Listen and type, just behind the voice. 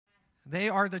They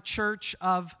are the church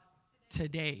of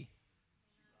today.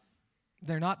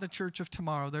 They're not the church of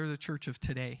tomorrow. They're the church of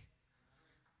today.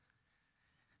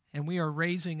 And we are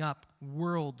raising up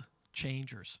world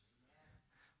changers.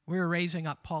 We're raising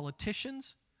up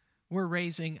politicians. We're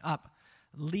raising up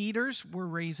leaders. We're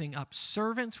raising up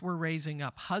servants. We're raising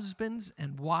up husbands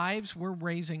and wives. We're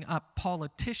raising up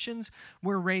politicians.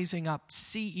 We're raising up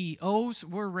CEOs.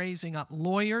 We're raising up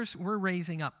lawyers. We're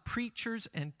raising up preachers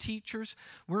and teachers.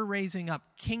 We're raising up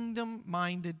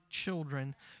kingdom-minded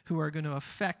children who are going to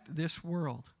affect this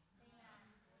world.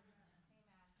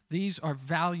 These are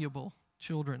valuable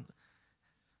children.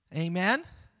 Amen?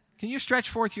 Can you stretch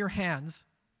forth your hands?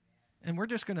 And we're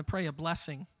just going to pray a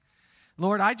blessing.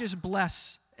 Lord, I just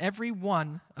bless every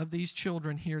one of these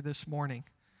children here this morning.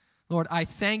 Lord, I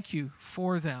thank you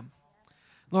for them.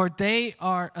 Lord, they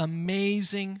are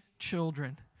amazing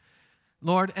children.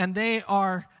 Lord, and they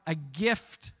are a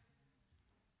gift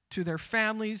to their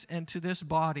families and to this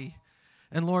body.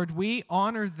 And Lord, we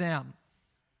honor them.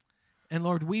 And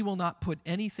Lord, we will not put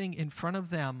anything in front of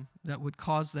them that would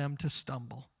cause them to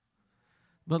stumble.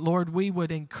 But Lord, we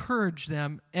would encourage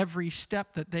them every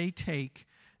step that they take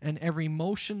and every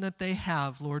motion that they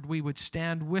have. Lord, we would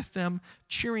stand with them,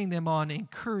 cheering them on,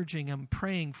 encouraging them,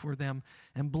 praying for them,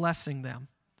 and blessing them.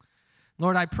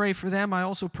 Lord, I pray for them. I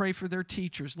also pray for their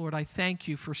teachers. Lord, I thank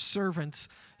you for servants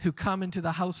who come into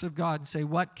the house of God and say,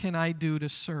 what can I do to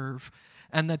serve?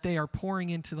 And that they are pouring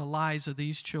into the lives of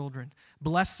these children.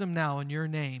 Bless them now in your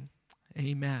name.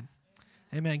 Amen.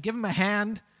 Amen. Give them a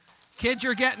hand. Kids,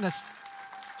 you're getting us.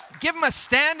 Give them a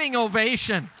standing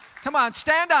ovation. Come on,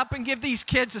 stand up and give these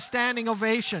kids a standing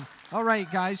ovation. All right,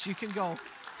 guys, you can go.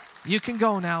 You can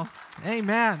go now.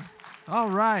 Amen. All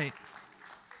right.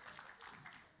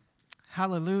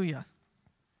 Hallelujah.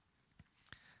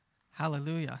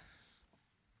 Hallelujah.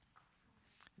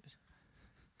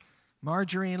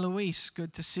 Marjorie and Luis,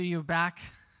 good to see you back.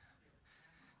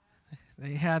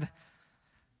 They had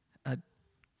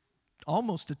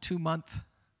almost a 2-month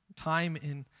time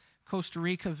in Costa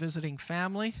Rica visiting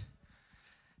family.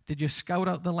 Did you scout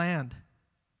out the land?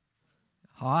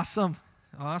 Awesome.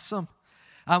 Awesome.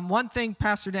 One thing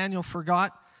Pastor Daniel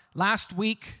forgot. Last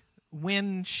week,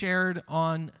 Wynn shared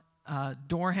on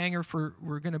door hanger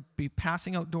we're going to be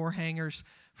passing out door hangers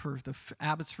for the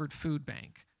Abbotsford Food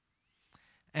Bank.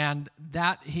 And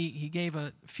that, he gave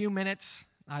a few minutes.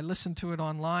 I listened to it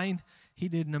online. He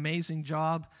did an amazing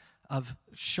job of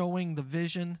showing the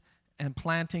vision and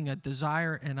planting a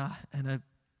desire and a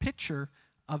picture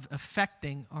of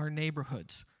affecting our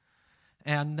neighborhoods.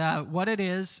 And what it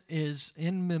is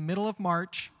in the middle of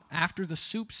March, after the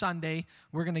Soup Sunday,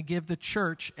 we're going to give the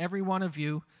church, every one of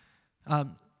you,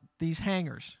 these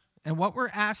hangers. And what we're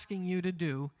asking you to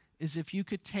do is if you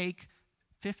could take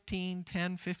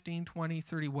 10, 15, 20,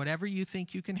 30, whatever you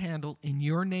think you can handle in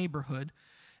your neighborhood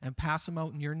and pass them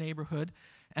out in your neighborhood.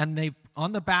 And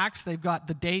on the backs, they've got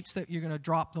the dates that you're going to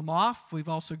drop them off. We've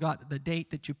also got the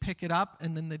date that you pick it up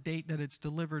and then the date that it's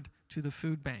delivered to the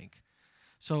food bank.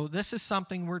 So this is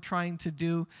something we're trying to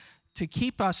do to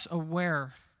keep us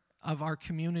aware of our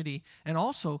community. And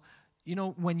also, you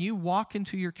know, when you walk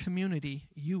into your community,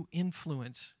 you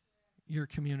influence your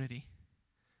community.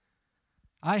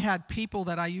 I had people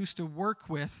that I used to work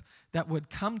with that would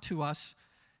come to us,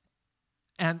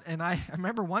 and I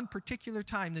remember one particular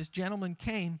time this gentleman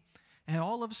came, and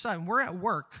all of a sudden, we're at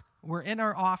work. We're in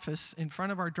our office in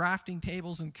front of our drafting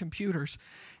tables and computers,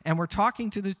 and we're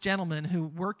talking to this gentleman who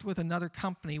worked with another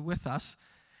company with us,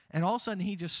 and all of a sudden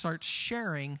he just starts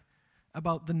sharing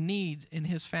about the need in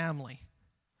his family.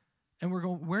 And we're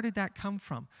going, where did that come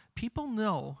from? People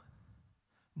know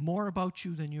more about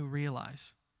you than you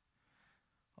realize.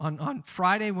 On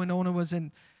Friday, Winona was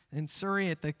in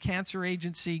Surrey at the cancer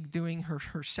agency doing her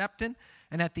Herceptin,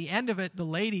 and at the end of it, the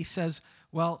lady says,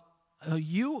 well,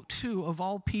 you too, of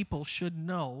all people, should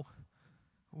know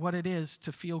what it is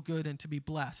to feel good and to be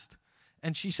blessed.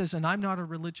 And she says, and I'm not a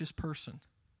religious person.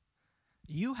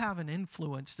 You have an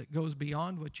influence that goes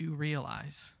beyond what you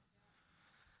realize.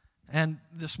 And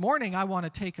this morning, I want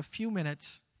to take a few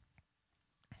minutes.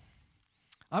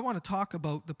 I want to talk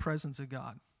about the presence of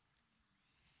God.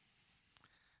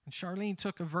 And Charlene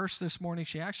took a verse this morning.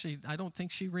 She actually, I don't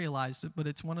think she realized it, but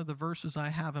it's one of the verses I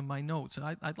have in my notes.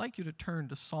 I'd like you to turn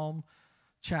to Psalm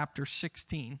chapter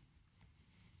 16.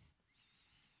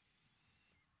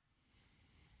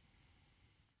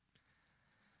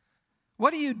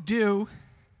 What do you do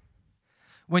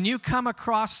when you come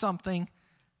across something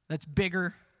that's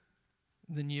bigger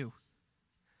than you?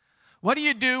 What do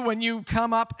you do when you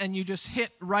come up and you just hit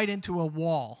right into a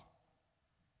wall?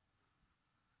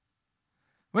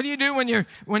 What do you do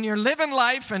when you're living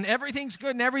life and everything's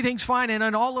good and everything's fine, and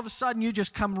then all of a sudden you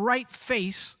just come right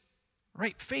face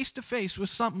to face with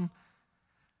something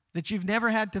that you've never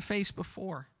had to face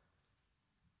before?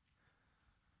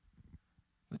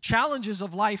 The challenges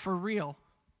of life are real.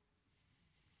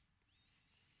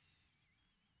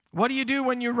 What do you do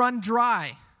when you run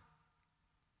dry?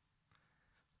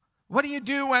 What do you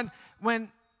do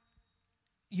when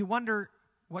you wonder,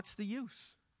 what's the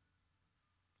use?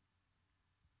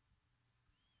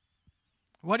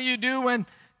 What do you do when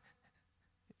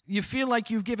you feel like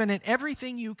you've given it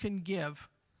everything you can give,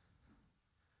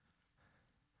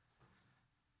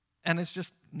 and it's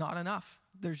just not enough?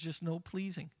 There's just no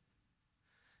pleasing.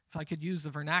 If I could use the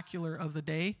vernacular of the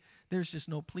day, there's just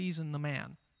no pleasing the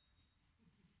man.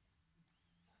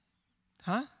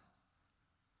 Huh?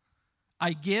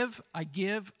 I give.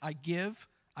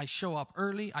 I show up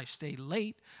early. I stay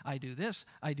late. I do this.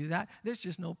 I do that. There's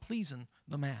just no pleasing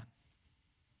the man.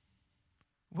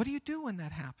 What do you do when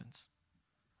that happens?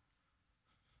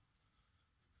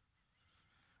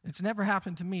 It's never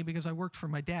happened to me because I worked for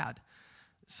my dad.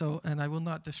 And I will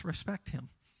not disrespect him.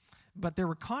 But there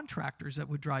were contractors that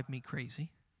would drive me crazy.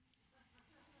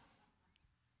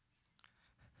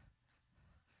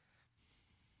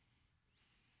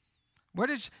 What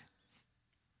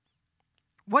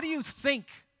do you think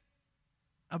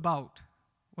about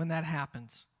when that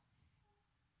happens?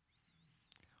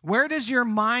 Where does your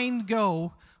mind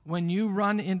go when you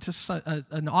run into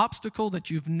an obstacle that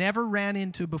you've never ran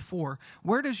into before?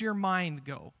 Where does your mind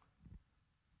go?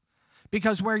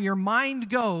 Because where your mind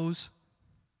goes,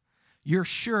 you're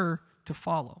sure to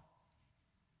follow.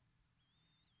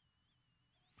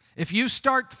 If you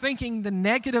start thinking the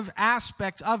negative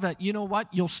aspects of it, you know what?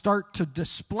 You'll start to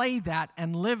display that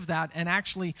and live that, and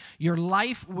actually your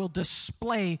life will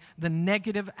display the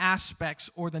negative aspects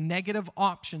or the negative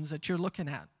options that you're looking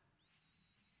at.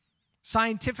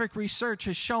 Scientific research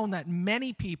has shown that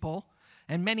many people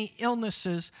and many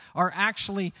illnesses are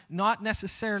actually not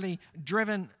necessarily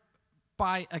driven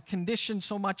by a condition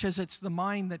so much as it's the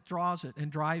mind that draws it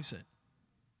and drives it.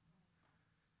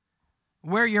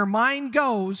 Where your mind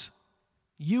goes,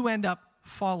 you end up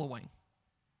following.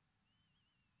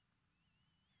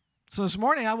 So this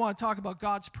morning I want to talk about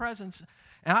God's presence,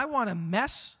 and I want to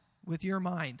mess with your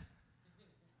mind.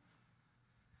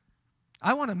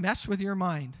 I want to mess with your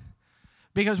mind.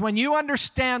 Because when you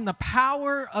understand the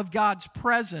power of God's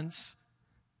presence,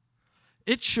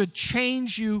 it should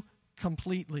change you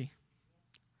completely.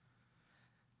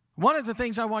 One of the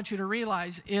things I want you to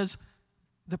realize is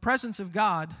the presence of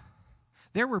God.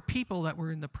 There were people that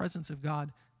were in the presence of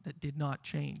God that did not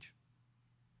change.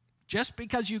 Just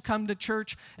because you come to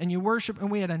church and you worship, and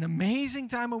we had an amazing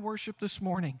time of worship this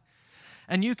morning,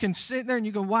 and you can sit there and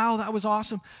you go, wow, that was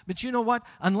awesome. But you know what?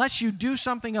 Unless you do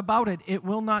something about it, it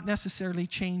will not necessarily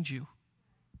change you.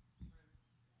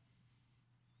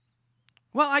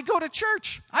 Well, I go to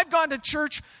church. I've gone to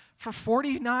church for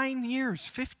 49 years,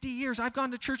 50 years. I've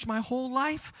gone to church my whole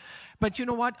life. But you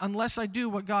know what? Unless I do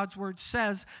what God's word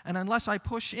says, and unless I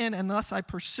push in, and unless I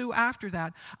pursue after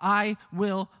that, I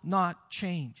will not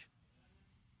change.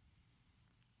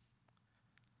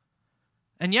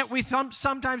 And yet we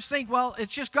sometimes think, well,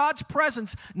 it's just God's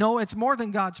presence. No, it's more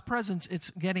than God's presence. It's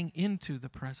getting into the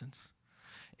presence.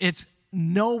 It's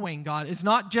knowing God. It's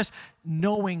not just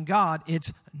knowing God.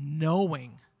 It's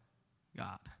knowing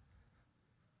God.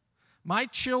 My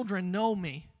children know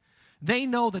me. They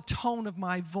know the tone of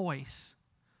my voice.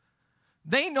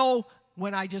 They know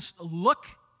when I just look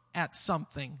at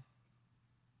something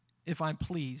if I'm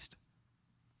pleased.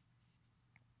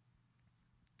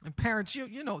 And parents,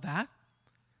 you know that.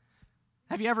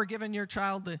 Have you ever given your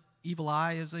child the evil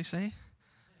eye, as they say?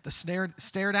 The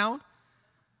stare down?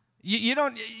 You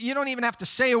don't even have to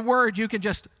say a word. You can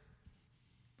just,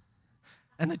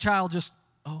 and the child just,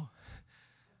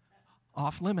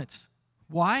 off limits.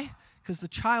 Why? Because the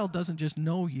child doesn't just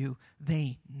know you,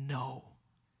 they know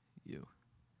you.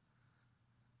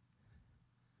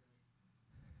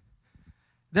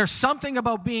 There's something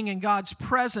about being in God's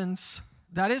presence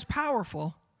that is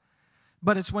powerful,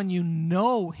 but it's when you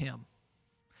know Him.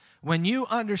 When you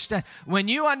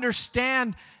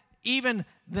understand even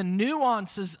the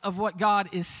nuances of what God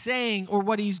is saying or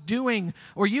what He's doing,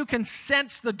 or you can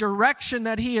sense the direction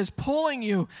that He is pulling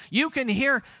you. You can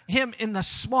hear Him in the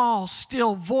small,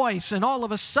 still voice, and all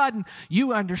of a sudden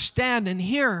you understand and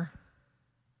hear.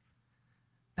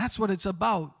 That's what it's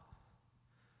about.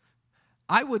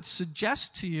 I would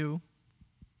suggest to you,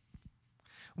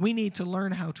 we need to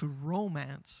learn how to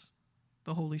romance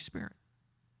the Holy Spirit.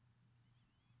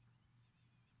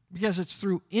 Because it's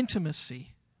through intimacy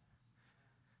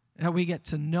that we get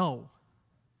to know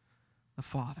the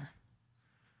Father.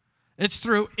 It's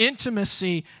through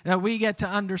intimacy that we get to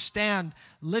understand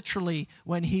literally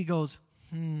when He goes,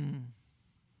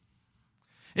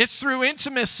 It's through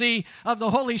intimacy of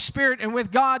the Holy Spirit and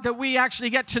with God that we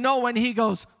actually get to know when He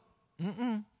goes,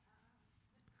 When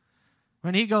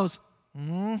He goes,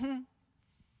 Because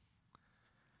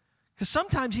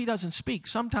sometimes He doesn't speak.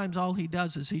 Sometimes all He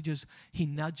does is He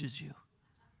nudges you.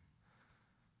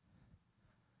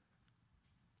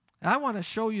 I want to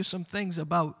show you some things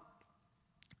about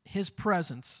His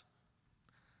presence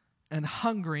and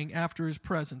hungering after His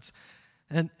presence.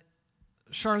 And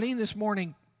Charlene this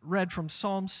morning read from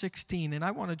Psalm 16, and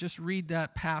I want to just read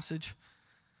that passage.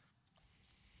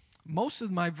 Most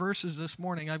of my verses this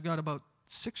morning, I've got about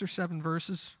 6 or 7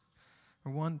 verses,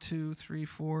 or 1, 2, 3,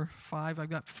 4, 5. I've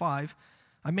got 5.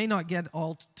 I may not get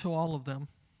to all of them,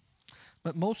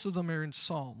 but most of them are in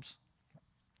Psalms.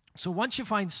 So once you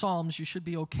find Psalms, you should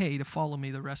be okay to follow me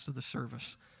the rest of the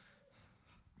service.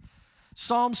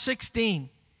 Psalm 16.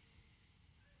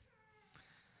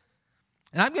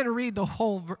 And I'm going to read the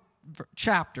whole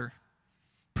chapter.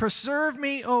 Preserve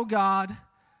me, O God,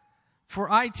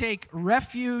 for I take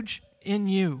refuge in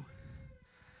you.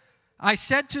 I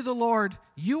said to the Lord,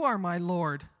 you are my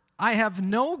Lord. I have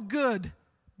no good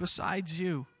besides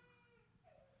you.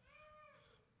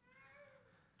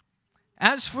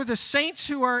 As for the saints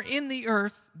who are in the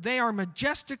earth, they are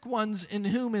majestic ones in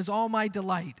whom is all my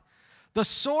delight. The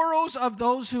sorrows of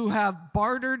those who have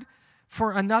bartered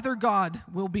for another god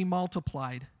will be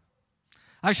multiplied.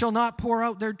 I shall not pour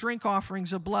out their drink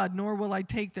offerings of blood, nor will I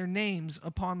take their names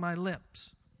upon my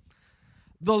lips.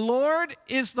 The Lord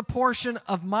is the portion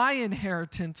of my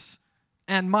inheritance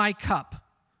and my cup.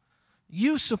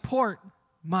 You support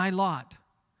my lot.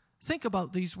 Think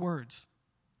about these words.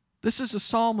 This is a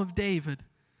psalm of David.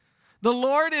 The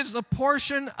Lord is the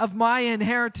portion of my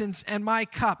inheritance and my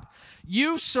cup.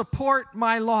 You support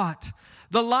my lot.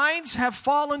 The lines have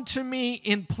fallen to me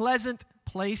in pleasant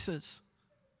places.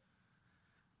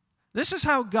 This is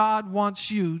how God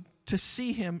wants you to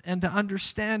see Him and to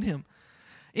understand Him.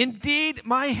 Indeed,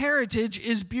 my heritage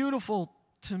is beautiful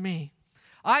to me.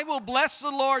 I will bless the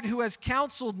Lord who has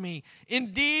counseled me.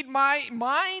 Indeed, my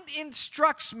mind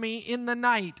instructs me in the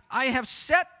night. I have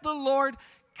set the Lord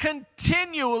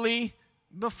continually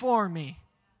before me.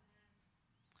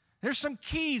 There's some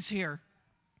keys here.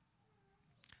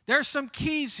 There's some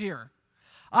keys here.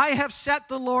 I have set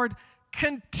the Lord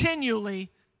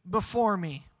continually before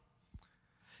me.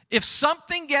 If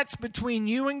something gets between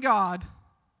you and God,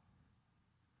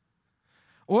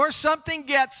 or something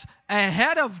gets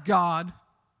ahead of God,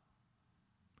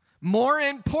 more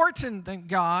important than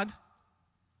God,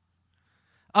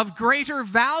 of greater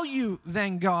value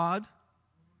than God,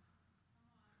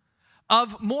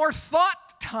 of more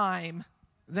thought time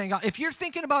than God. If you're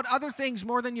thinking about other things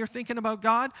more than you're thinking about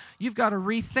God, you've got to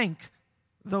rethink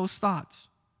those thoughts.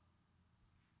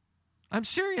 I'm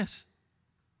serious.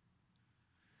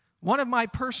 One of my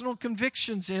personal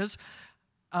convictions is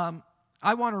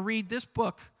I want to read this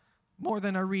book more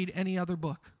than I read any other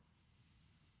book.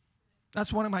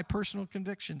 That's one of my personal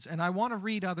convictions. And I want to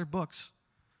read other books.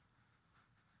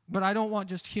 But I don't want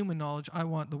just human knowledge. I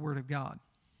want the Word of God.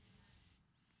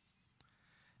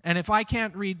 And if I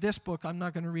can't read this book, I'm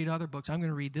not going to read other books. I'm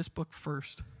going to read this book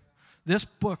first. This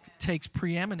book takes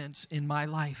preeminence in my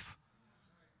life,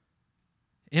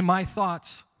 in my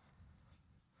thoughts.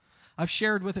 I've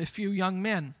shared with a few young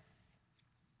men.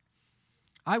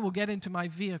 I will get into my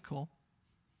vehicle,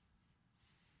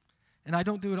 and I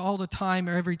don't do it all the time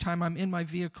or every time I'm in my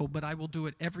vehicle, but I will do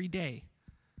it every day.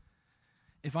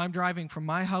 If I'm driving from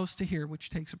my house to here, which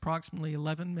takes approximately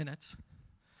 11 minutes,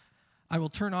 I will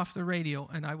turn off the radio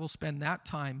and I will spend that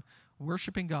time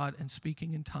worshiping God and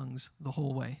speaking in tongues the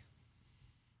whole way.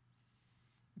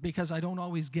 Because I don't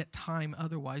always get time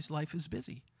otherwise. Life is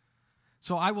busy.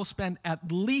 So I will spend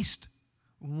at least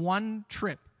one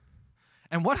trip.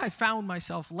 And what I found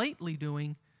myself lately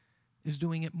doing is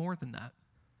doing it more than that.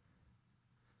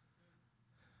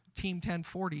 Team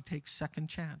 1040 takes second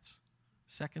chance,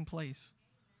 second place.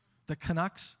 The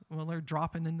Canucks, well, they're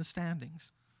dropping in the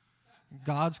standings.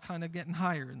 God's kind of getting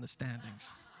higher in the standings.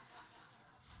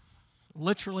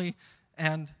 Literally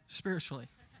and spiritually.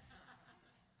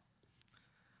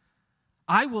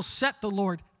 I will set the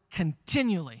Lord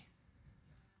continually.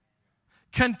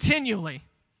 Continually.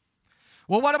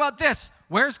 Well, what about this?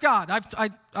 Where's God?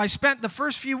 I spent the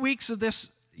first few weeks of this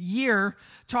year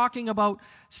talking about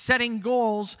setting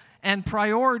goals and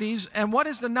priorities. And what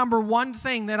is the number one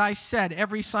thing that I said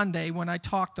every Sunday when I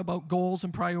talked about goals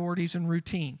and priorities and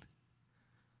routine?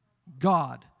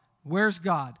 God. Where's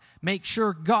God? Make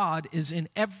sure God is in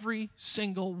every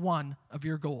single one of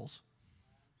your goals.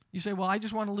 You say, well, I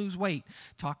just want to lose weight.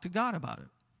 Talk to God about it.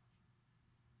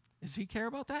 Does he care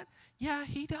about that? Yeah,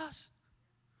 he does.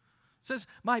 It says,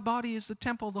 my body is the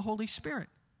temple of the Holy Spirit.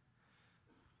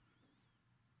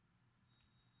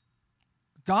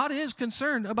 God is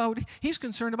concerned about, he's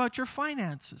concerned about your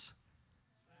finances.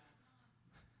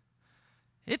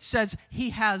 It says he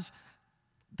has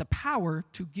the power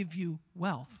to give you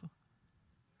wealth.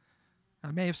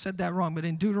 I may have said that wrong, but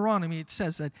in Deuteronomy it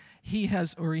says that he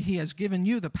has given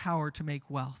you the power to make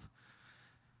wealth.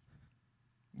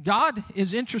 God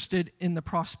is interested in the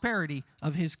prosperity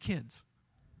of his kids.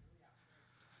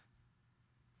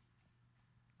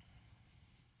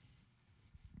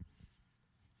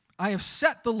 I have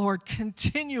set the Lord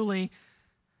continually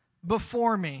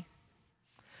before me.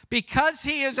 Because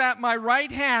he is at my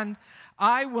right hand,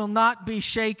 I will not be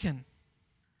shaken.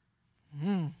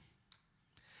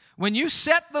 When you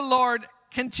set the Lord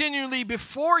continually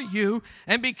before you,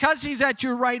 and because he's at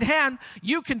your right hand,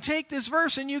 you can take this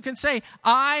verse and you can say,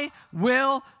 I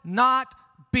will not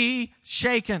be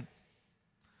shaken.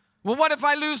 Well, what if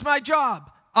I lose my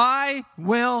job? I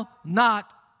will not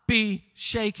be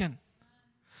shaken.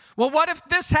 Well, what if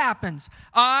this happens?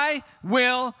 I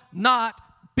will not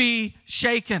be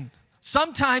shaken.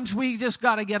 Sometimes we just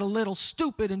got to get a little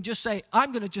stupid and just say,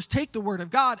 I'm going to just take the word of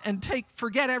God and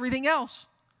forget everything else.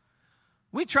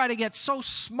 We try to get so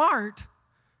smart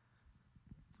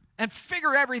and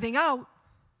figure everything out.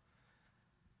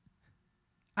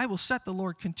 I will set the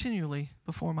Lord continually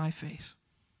before my face.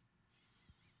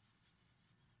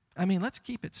 I mean, let's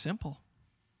keep it simple.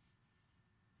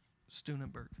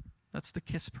 Stuenenberg. That's the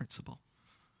KISS principle.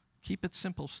 Keep it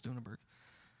simple, Stuenenberg.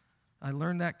 I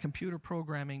learned that computer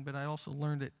programming, but I also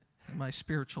learned it in my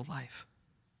spiritual life.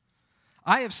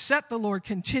 I have set the Lord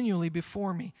continually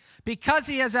before me. Because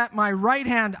he is at my right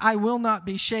hand, I will not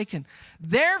be shaken.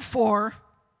 Therefore,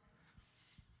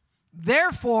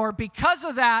 because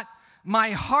of that,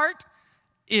 my heart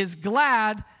is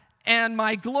glad and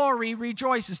my glory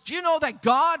rejoices. Do you know that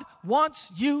God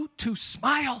wants you to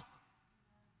smile?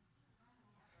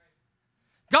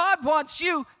 God wants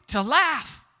you to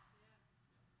laugh.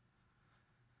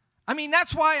 I mean,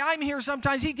 that's why I'm here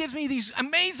sometimes. He gives me these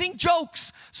amazing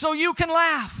jokes so you can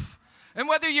laugh. And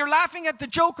whether you're laughing at the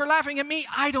joke or laughing at me,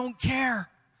 I don't care.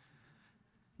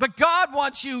 But God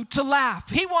wants you to laugh.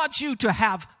 He wants you to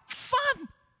have fun.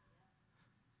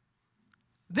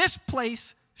 This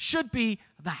place should be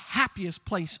the happiest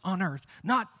place on earth,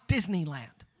 not Disneyland.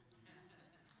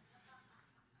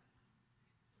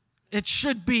 It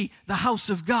should be the house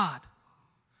of God.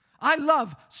 I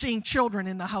love seeing children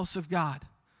in the house of God.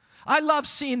 I love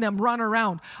seeing them run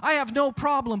around. I have no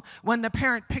problem when the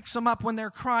parent picks them up when they're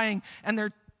crying and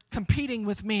they're competing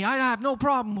with me. I have no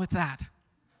problem with that.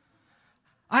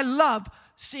 I love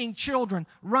seeing children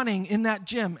running in that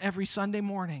gym every Sunday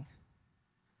morning.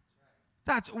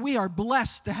 We are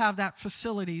blessed to have that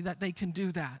facility that they can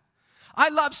do that. I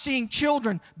love seeing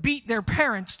children beat their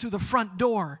parents to the front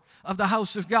door of the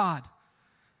house of God.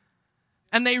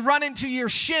 And they run into your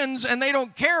shins and they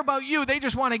don't care about you. They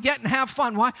just want to get and have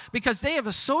fun. Why? Because they have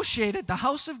associated the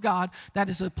house of God, that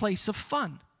is a place of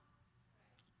fun.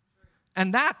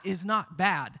 And that is not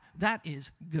bad. That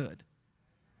is good.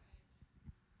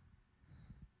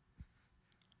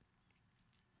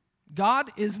 God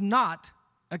is not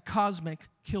a cosmic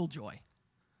killjoy.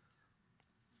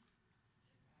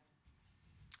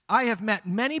 I have met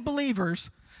many believers.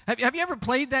 Have you ever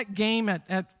played that game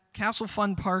at Castle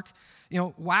Fun Park? You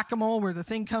know, whack-a-mole, where the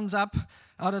thing comes up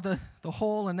out of the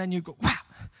hole and then you go, wow.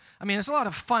 I mean, it's a lot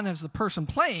of fun as the person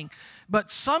playing.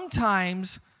 But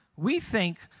sometimes we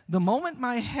think the moment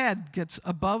my head gets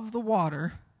above the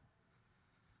water,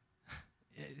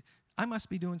 I must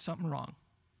be doing something wrong.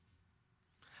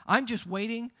 I'm just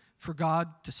waiting for God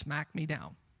to smack me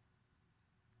down.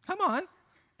 Come on.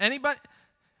 Anybody?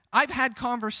 I've had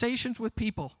conversations with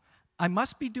people. I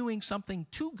must be doing something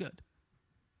too good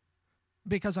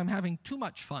because I'm having too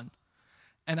much fun.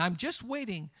 And I'm just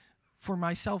waiting for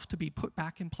myself to be put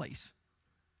back in place.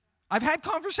 I've had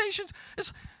conversations.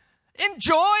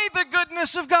 Enjoy the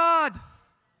goodness of God.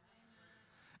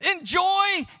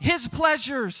 Enjoy his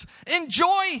pleasures.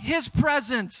 Enjoy his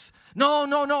presence. No.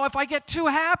 If I get too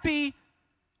happy,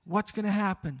 what's going to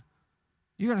happen?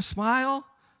 You're going to smile?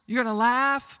 You're going to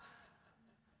laugh?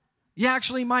 You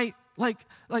actually might, like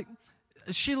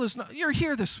Sheila's, you're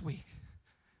here this week.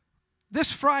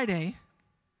 This Friday,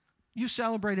 you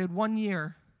celebrated 1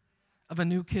 year of a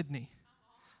new kidney.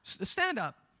 Stand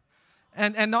up.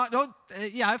 And not,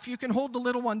 if you can hold the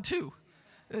little one too.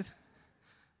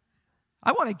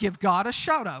 I want to give God a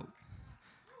shout out.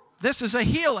 This is a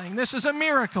healing. This is a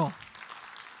miracle.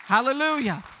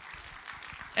 Hallelujah.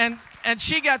 And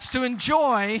she gets to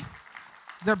enjoy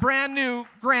their brand new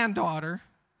granddaughter,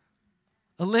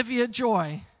 Olivia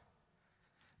Joy.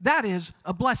 That is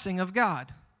a blessing of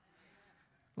God.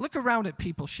 Look around at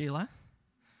people, Sheila.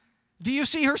 Do you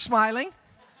see her smiling?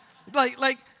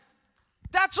 Like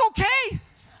that's okay.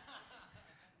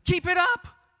 Keep it up.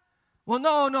 Well,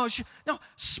 no,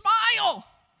 smile.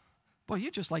 Boy, you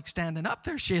just like standing up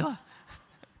there, Sheila.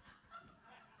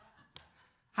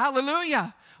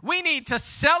 Hallelujah. We need to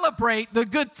celebrate the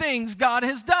good things God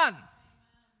has done.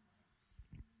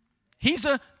 He's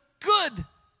a good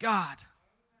God.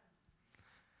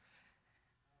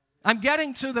 I'm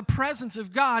getting to the presence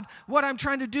of God. What I'm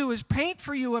trying to do is paint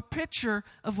for you a picture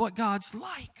of what God's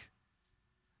like.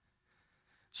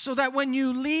 So that when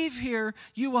you leave here,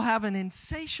 you will have an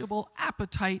insatiable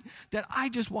appetite that I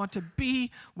just want to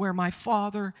be where my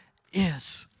Father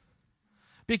is.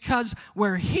 Because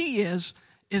where He is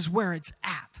where it's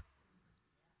at.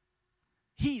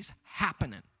 He's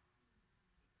happening.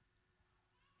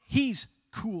 He's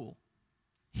cool.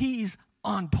 He's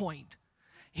on point.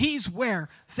 He's where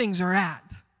things are at.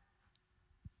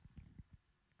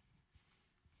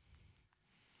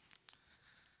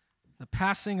 The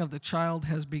passing of the child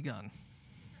has begun.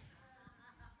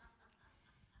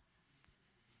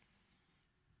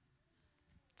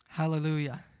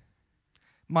 Hallelujah.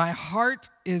 My heart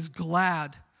is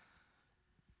glad.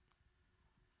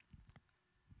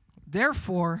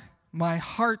 Therefore, my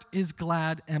heart is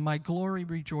glad and my glory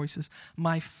rejoices.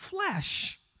 My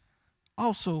flesh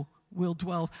also will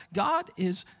dwell. God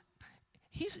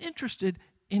He's interested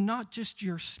in not just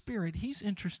your spirit, He's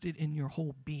interested in your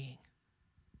whole being.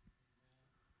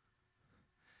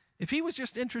 If He was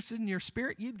just interested in your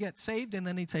spirit, you'd get saved and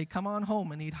then He'd say, come on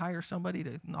home, and He'd hire somebody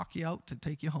to knock you out to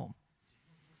take you home.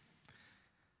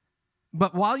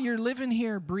 But while you're living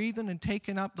here, breathing and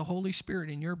taking up the Holy Spirit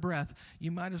in your breath, you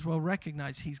might as well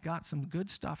recognize He's got some good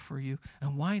stuff for you,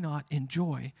 and why not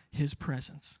enjoy His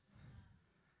presence?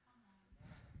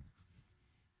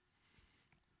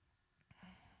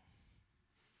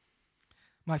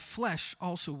 My flesh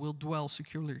also will dwell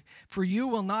securely. For you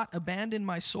will not abandon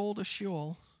my soul to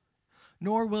Sheol,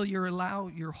 nor will you allow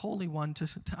your Holy One to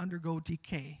undergo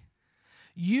decay.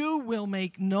 You will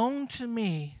make known to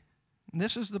me, and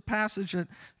this is the passage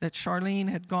that Charlene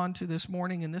had gone to this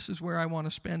morning, and this is where I want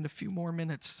to spend a few more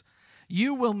minutes.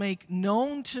 You will make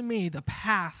known to me the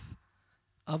path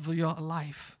of your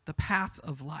life, the path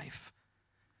of life.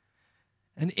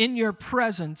 And in your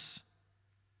presence,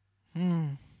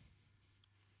 in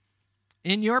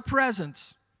your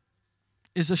presence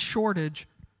is a shortage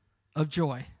of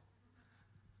joy.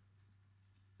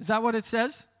 Is that what it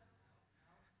says?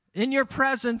 In your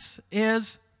presence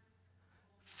is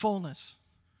fullness.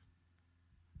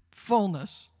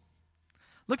 Fullness.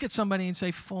 Look at somebody and say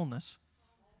fullness.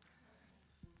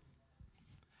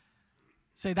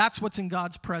 Say, that's what's in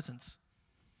God's presence.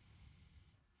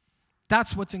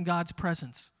 That's what's in God's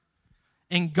presence.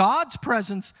 In God's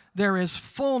presence, there is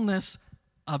fullness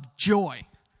of joy.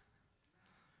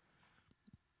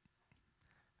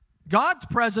 God's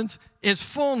presence is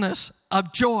fullness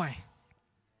of joy.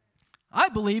 I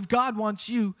believe God wants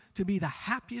you to be the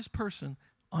happiest person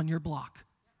on your block.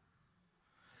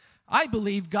 I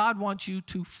believe God wants you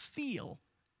to feel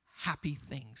happy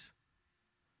things.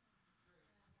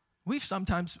 We've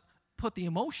sometimes put the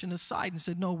emotion aside and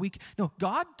said, no,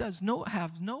 God does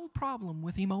have no problem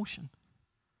with emotion.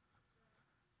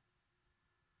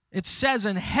 It says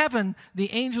in heaven,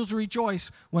 the angels rejoice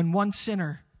when one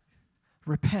sinner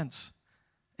repents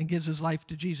and gives his life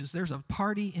to Jesus. There's a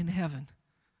party in heaven.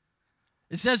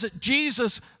 It says that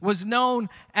Jesus was known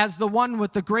as the one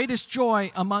with the greatest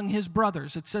joy among his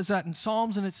brothers. It says that in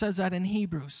Psalms and it says that in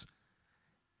Hebrews.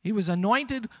 He was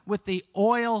anointed with the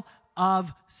oil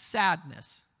of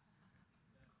sadness.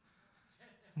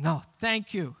 No,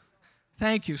 thank you.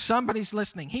 Thank you. Somebody's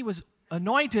listening. He was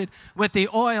anointed with the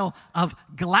oil of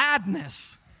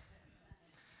gladness.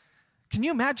 Can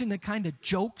you imagine the kind of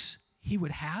jokes he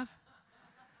would have?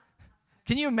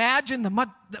 Can you imagine the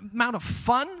amount of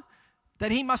fun that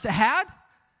he must have had?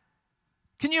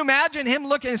 Can you imagine him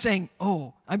looking and saying,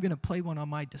 oh, I'm going to play one on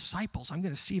my disciples. I'm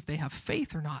going to see if they have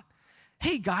faith or not.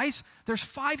 Hey, guys, there's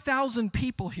 5,000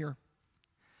 people here.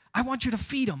 I want you to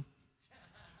feed them.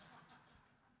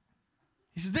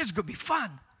 He says, this is going to be fun.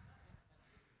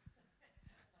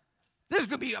 This is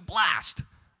going to be a blast.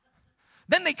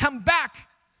 Then they come back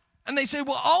and they say,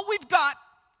 well, all we've got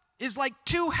is like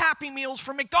 2 Happy Meals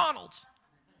from McDonald's.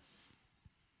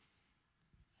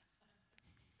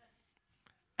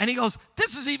 And he goes,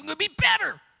 this is even going to be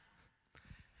better.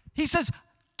 He says,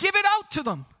 give it out to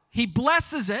them. He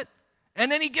blesses it,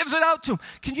 and then he gives it out to them.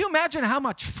 Can you imagine how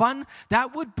much fun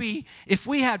that would be if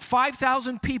we had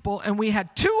 5,000 people and we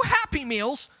had 2 Happy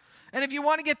Meals? And if you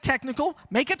want to get technical,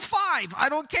 make it 5. I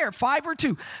don't care, 5 or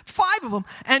 2. 5 of them,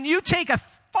 and you take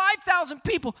 5,000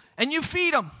 people and you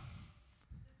feed them.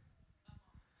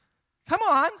 Come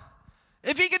on.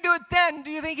 If he could do it then,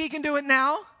 do you think he can do it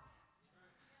now?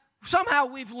 Somehow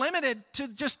we've limited to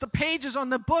just the pages on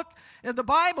the book in the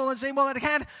Bible and saying, well, it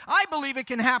can't. I believe it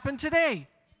can happen today.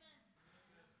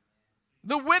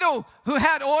 The widow who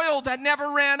had oil that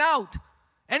never ran out.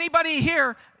 Anybody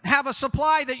here have a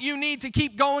supply that you need to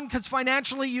keep going because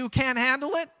financially you can't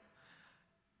handle it?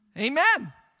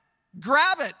 Amen.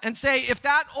 Grab it and say, if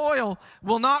that oil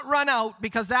will not run out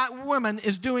because that woman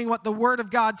is doing what the Word of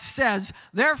God says,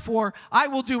 therefore I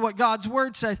will do what God's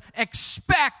Word says.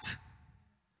 Expect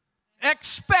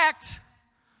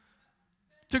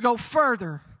to go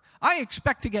further. I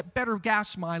expect to get better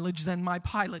gas mileage than my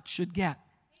pilot should get.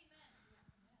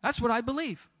 That's what I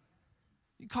believe.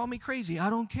 You call me crazy. I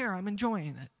don't care. I'm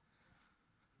enjoying it.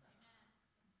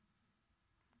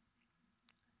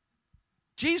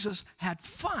 Jesus had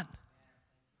fun.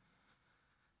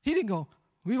 He didn't go,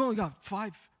 we've only got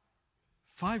five.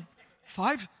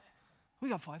 We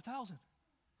got 5,000.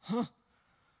 Huh?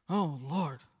 Oh,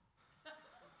 Lord.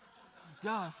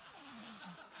 God.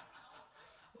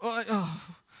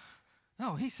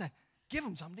 No, he said, give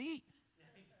them something to eat.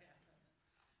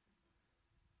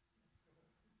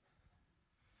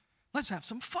 Let's have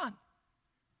some fun.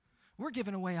 We're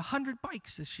giving away 100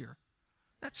 bikes this year.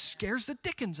 That scares the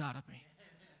dickens out of me.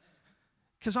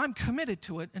 Because I'm committed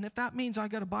to it, and if that means I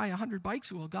got to buy 100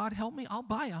 bikes, well, God help me, I'll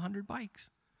buy 100 bikes.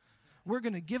 We're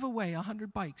going to give away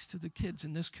 100 bikes to the kids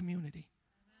in this community.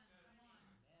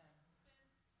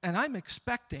 And I'm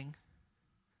expecting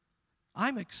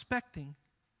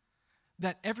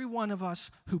that every one of us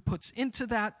who puts into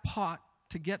that pot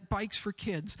to get bikes for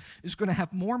kids is going to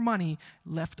have more money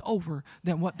left over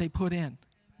than what they put in.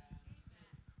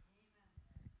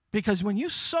 Because when you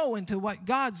sow into what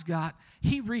God's got,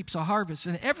 He reaps a harvest.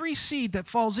 And every seed that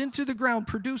falls into the ground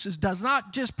does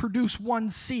not just produce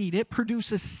one seed, it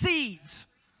produces seeds.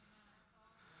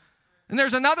 And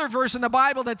there's another verse in the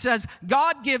Bible that says,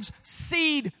 God gives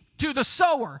seed to the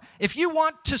sower. If you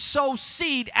want to sow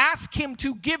seed, ask Him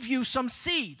to give you some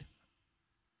seed.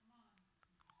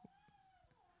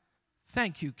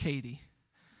 Thank you, Katie.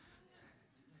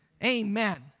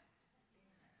 Amen.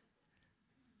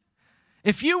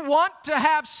 If you want to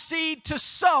have seed to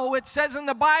sow, it says in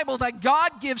the Bible that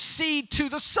God gives seed to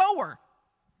the sower.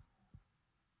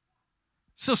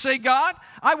 So say, God,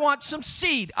 I want some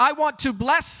seed. I want to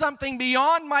bless something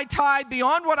beyond my tithe,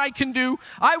 beyond what I can do.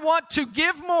 I want to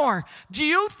give more. Do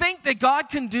you think that God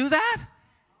can do that?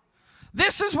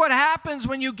 This is what happens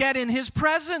when you get in His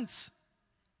presence.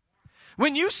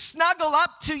 When you snuggle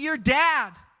up to your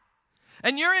dad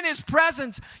and you're in His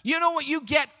presence, you know what? You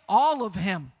get all of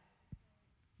Him.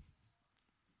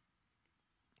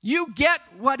 You get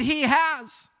what He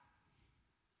has.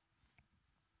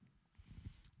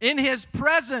 In His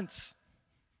presence.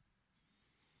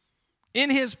 In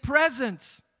His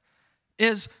presence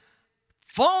is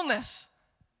fullness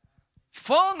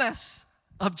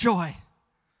of joy.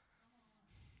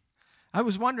 I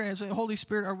was wondering, as the Holy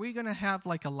Spirit, are we going to have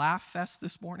like a laugh fest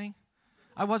this morning?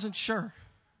 I wasn't sure.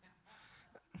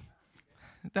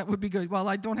 That would be good. Well,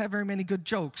 I don't have very many good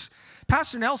jokes.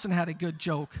 Pastor Nelson had a good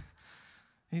joke.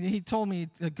 He told me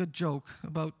a good joke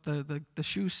about the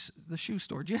shoe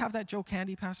store. Do you have that joke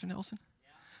handy, Pastor Nelson?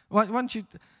 Yeah. Why don't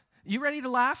you ready to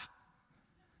laugh?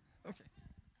 Okay.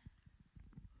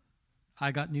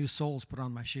 I got new soles put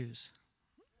on my shoes.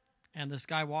 And this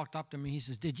guy walked up to me. He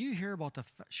says, did you hear about the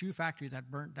shoe factory that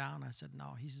burnt down? I said,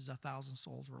 no. He says, 1,000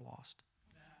 souls were lost.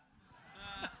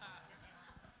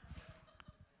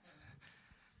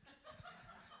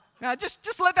 Now,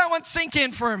 just let that one sink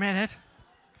in for a minute.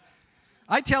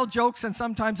 I tell jokes, and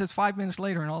sometimes it's 5 minutes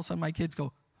later, and all of a sudden my kids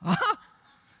go, huh?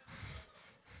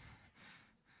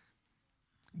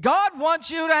 God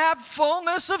wants you to have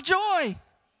fullness of joy.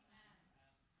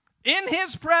 In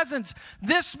His presence.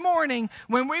 This morning,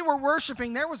 when we were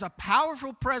worshiping, there was a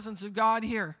powerful presence of God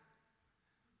here.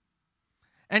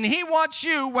 And He wants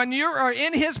you, when you are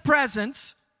in His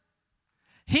presence,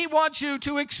 He wants you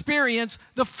to experience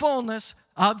the fullness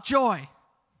of joy.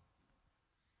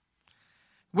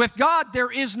 With God,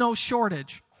 there is no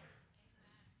shortage.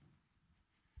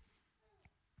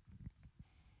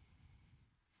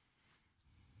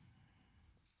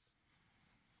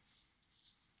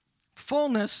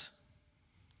 Fullness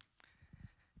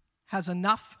has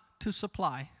enough to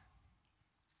supply.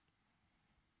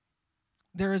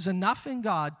 There is enough in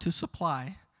God to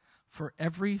supply for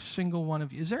every single one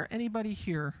of you. Is there anybody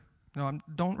here? No,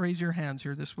 don't raise your hands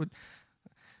here.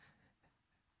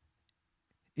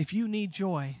 If you need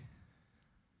joy,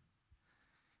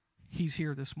 He's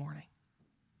here this morning.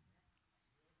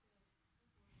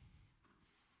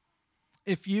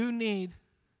 If you need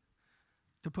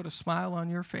to put a smile on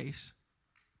your face,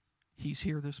 He's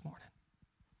here this morning.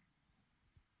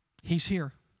 He's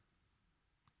here.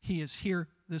 He is here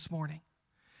this morning.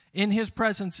 In His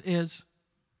presence is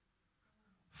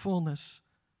fullness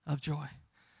of joy.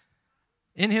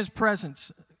 In His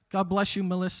presence, God bless you,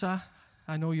 Melissa.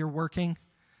 I know you're working.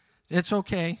 It's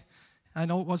okay. I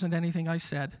know it wasn't anything I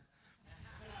said.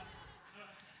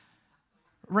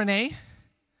 Renee,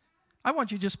 I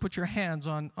want you to just put your hands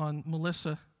on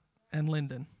Melissa and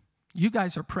Lyndon. You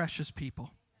guys are precious people.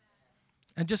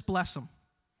 And just bless them.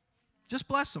 Just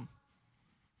bless them.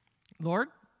 Lord,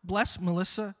 bless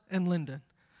Melissa and Lyndon.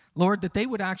 Lord, that they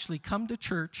would actually come to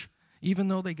church even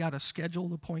though they got a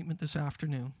scheduled appointment this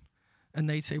afternoon. And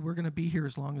they say, we're going to be here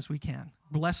as long as we can.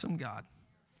 Bless them, God.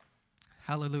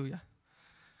 Hallelujah.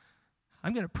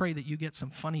 I'm going to pray that you get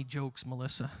some funny jokes,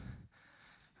 Melissa.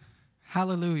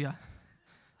 Hallelujah.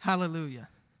 Hallelujah.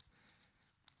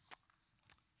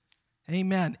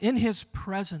 Amen. In His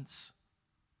presence.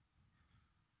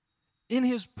 In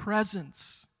His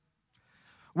presence.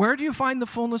 Where do you find the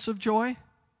fullness of joy?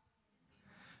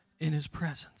 In His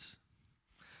presence.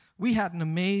 We had an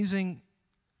amazing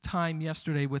time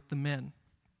yesterday with the men.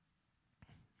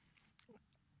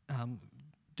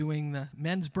 Doing the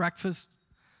men's breakfast.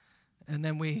 And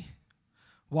then we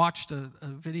watched a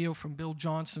video from Bill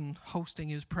Johnson hosting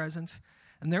his presence.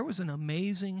 And there was an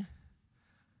amazing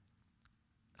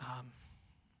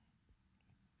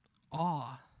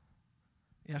awe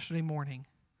yesterday morning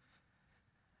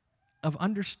of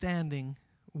understanding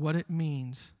what it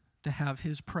means to have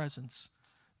His presence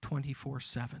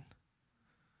 24/7.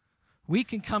 We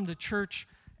can come to church,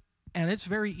 and it's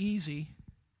very easy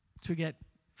to get,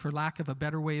 for lack of a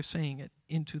better way of saying it,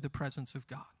 into the presence of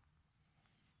God.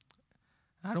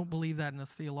 I don't believe that in a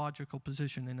theological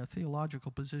position. In a theological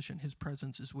position, His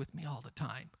presence is with me all the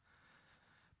time.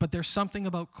 But there's something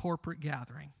about corporate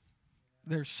gathering.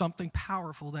 There's something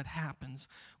powerful that happens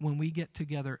when we get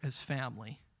together as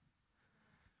family.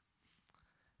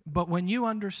 But when you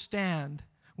understand,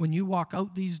 when you walk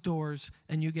out these doors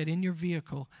and you get in your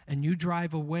vehicle and you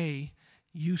drive away,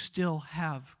 you still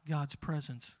have God's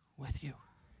presence with you.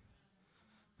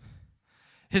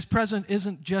 His presence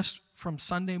isn't just from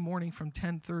Sunday morning from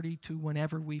 10:30 to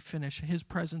whenever we finish. His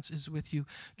presence is with you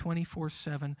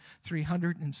 24/7,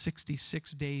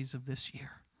 366 days of this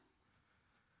year.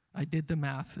 I did the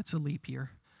math. It's a leap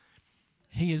year.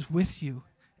 He is with you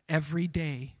every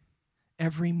day,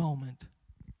 every moment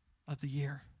of the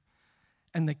year.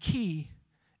 And the key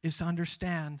is to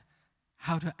understand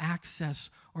how to access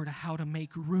or to how to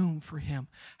make room for Him,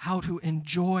 how to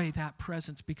enjoy that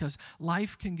presence, because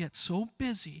life can get so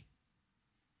busy.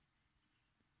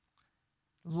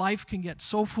 Life can get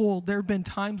so full. There have been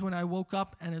times when I woke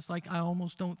up and it's like I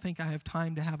almost don't think I have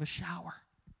time to have a shower.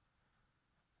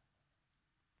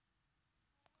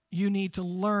 You need to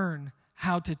learn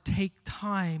how to take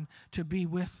time to be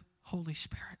with Holy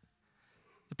Spirit,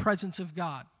 the presence of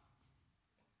God.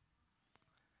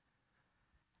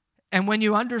 And when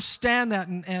you understand that,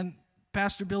 and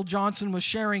Pastor Bill Johnson was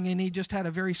sharing, and he just had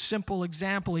a very simple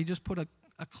example. He just put a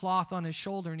cloth on his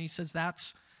shoulder, and he says,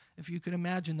 that's, if you can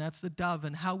imagine, that's the dove.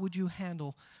 And how would you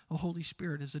handle a Holy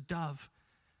Spirit as a dove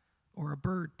or a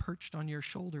bird perched on your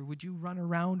shoulder? Would you run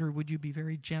around, or would you be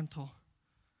very gentle?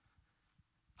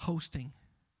 Hosting,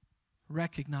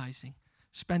 recognizing,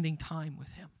 spending time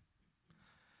with Him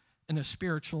in a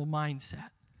spiritual mindset.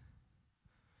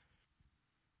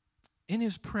 In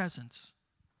His presence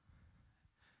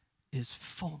is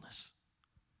fullness.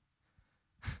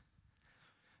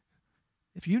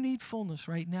 If you need fullness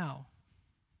right now,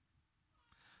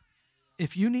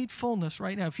 if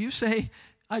you say,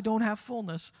 I don't have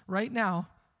fullness right now,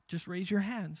 just raise your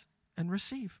hands and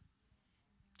receive.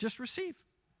 Just receive.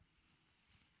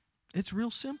 It's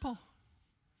real simple.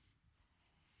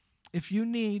 If you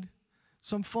need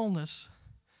some fullness,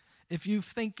 if you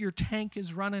think your tank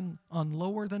is running on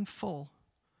lower than full,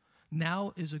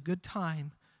 now is a good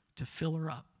time to fill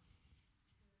her up.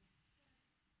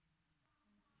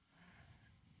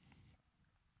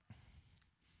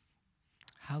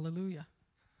 Hallelujah.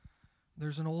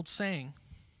 There's an old saying.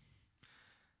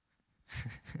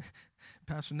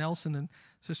 Pastor Nelson and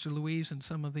Sister Louise and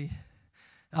some of the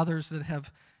others that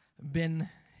have been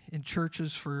in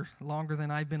churches for longer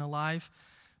than I've been alive.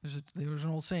 There was an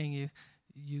old saying,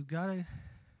 you got to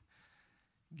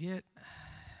get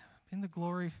in the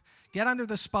glory, get under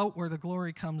the spout where the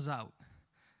glory comes out.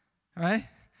 All right?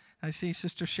 I see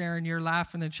Sister Sharon, you're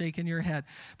laughing and shaking your head.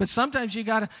 But sometimes you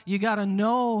gotta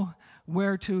know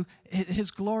where to,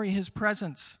 His glory, His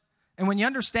presence. And when you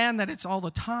understand that it's all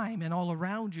the time and all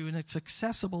around you and it's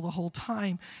accessible the whole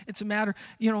time, it's a matter,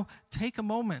 take a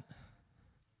moment.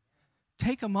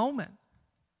 Take a moment.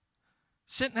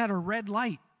 Sitting at a red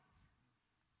light.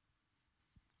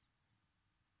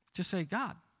 Just say,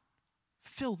 God,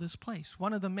 fill this place.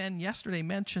 One of the men yesterday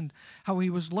mentioned how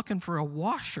he was looking for a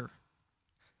washer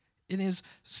in his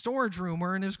storage room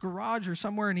or in his garage or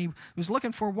somewhere, and he was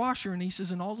looking for a washer, and he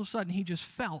says, and all of a sudden he just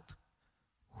felt,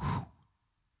 whew.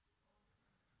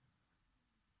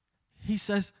 He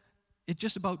says it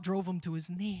just about drove him to his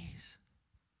knees.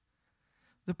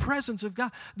 The presence of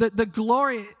God, the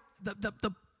glory,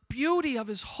 the beauty of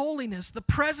His holiness, the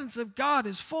presence of God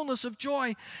is fullness of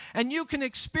joy, and you can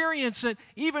experience it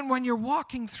even when you're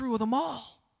walking through the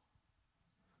mall.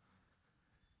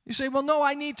 You say, well, no,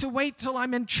 I need to wait till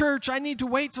I'm in church. I need to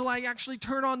wait till I actually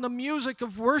turn on the music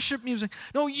of worship music.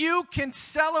 No, you can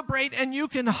celebrate and you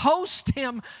can host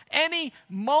Him any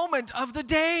moment of the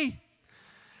day.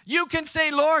 You can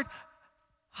say, Lord,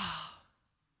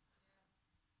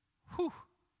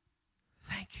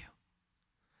 thank you.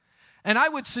 And I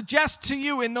would suggest to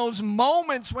you in those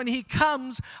moments when He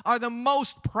comes are the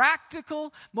most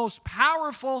practical, most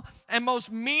powerful, and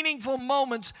most meaningful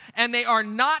moments. And they are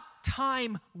not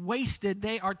time wasted.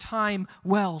 They are time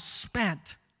well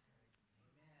spent.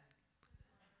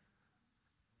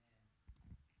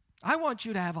 I want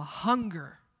you to have a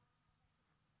hunger.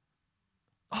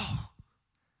 Oh,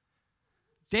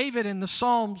 David in the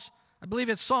Psalms, I believe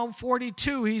it's Psalm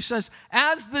 42, he says,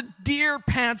 as the deer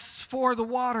pants for the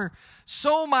water,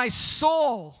 so my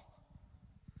soul.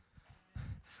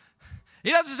 He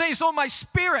doesn't say so my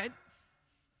spirit.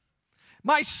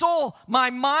 My soul,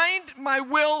 my mind, my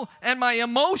will, and my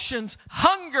emotions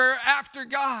hunger after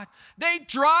God. They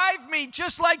drive me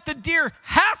just like the deer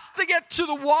has to get to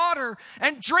the water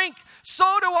and drink. So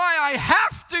do I. I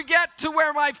have to get to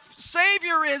where my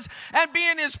Savior is and be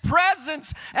in His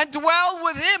presence and dwell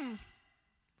with Him.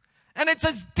 And it's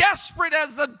as desperate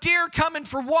as the deer coming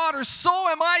for water, so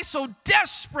am I so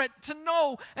desperate to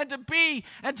know and to be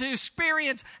and to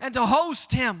experience and to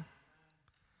host Him.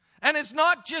 And it's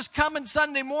not just coming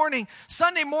Sunday morning.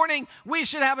 Sunday morning, we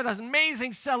should have an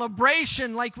amazing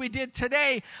celebration like we did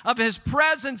today of His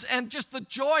presence and just the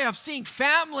joy of seeing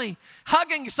family,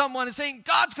 hugging someone and saying,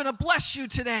 God's going to bless you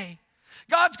today.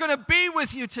 God's going to be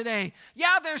with you today.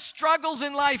 Yeah, there's struggles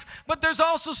in life, but there's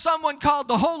also someone called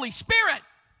the Holy Spirit.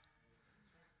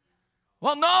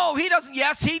 Well, no, He doesn't.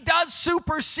 Yes, He does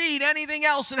supersede anything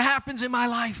else that happens in my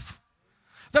life.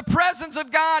 The presence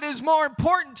of God is more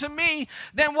important to me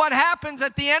than what happens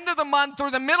at the end of the month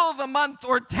or the middle of the month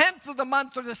or 10th of the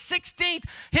month or the 16th.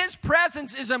 His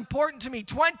presence is important to me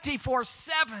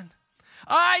 24/7.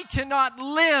 I cannot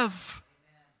live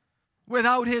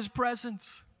without His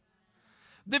presence.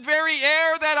 The very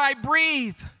air that I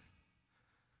breathe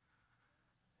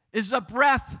is the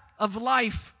breath of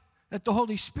life that the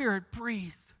Holy Spirit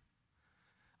breathed.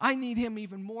 I need Him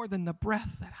even more than the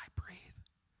breath that I breathe.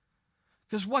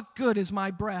 Because what good is my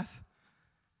breath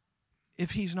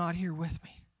if He's not here with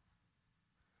me?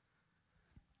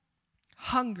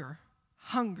 Hunger,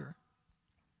 hunger.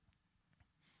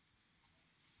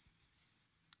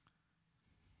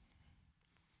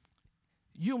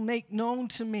 You'll make known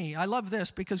to me. I love this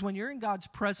because when you're in God's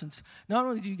presence, not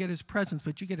only do you get His presence,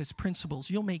 but you get His principles.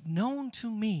 You'll make known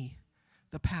to me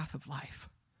the path of life.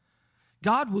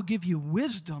 God will give you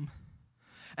wisdom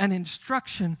and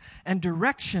instruction and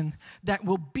direction that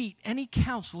will beat any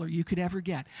counselor you could ever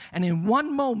get. And in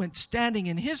one moment, standing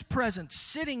in His presence,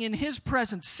 sitting in His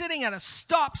presence, sitting at a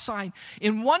stop sign,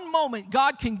 in one moment,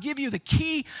 God can give you the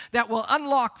key that will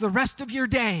unlock the rest of your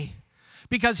day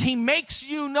because He makes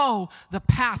you know the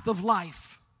path of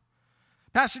life.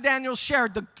 Pastor Daniel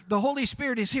shared the Holy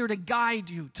Spirit is here to guide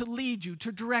you, to lead you,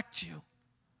 to direct you.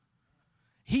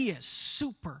 He is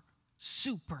super,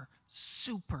 super,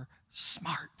 super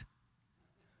smart.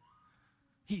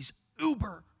 He's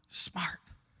uber smart.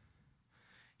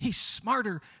 He's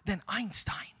smarter than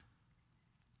Einstein.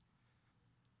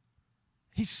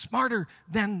 He's smarter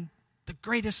than the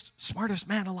greatest, smartest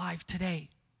man alive today.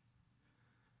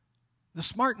 The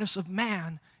smartness of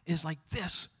man is like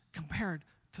this compared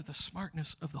to the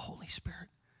smartness of the Holy Spirit.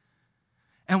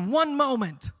 And one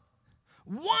moment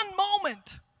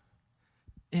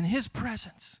in His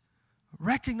presence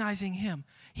recognizing Him,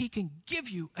 He can give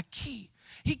you a key.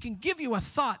 He can give you a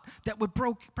thought that would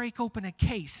break open a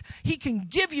case. He can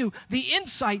give you the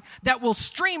insight that will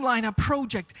streamline a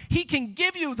project. He can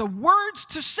give you the words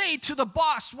to say to the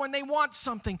boss when they want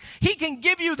something. He can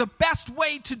give you the best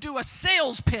way to do a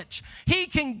sales pitch. He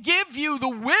can give you the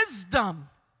wisdom.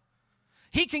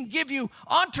 He can give you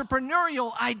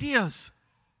entrepreneurial ideas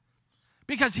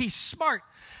because He's smart.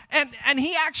 And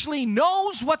He actually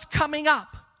knows what's coming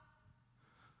up.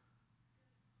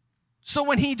 So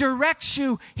when He directs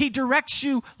you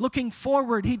looking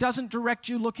forward. He doesn't direct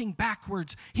you looking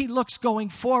backwards. He looks going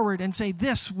forward and say,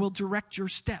 this will direct your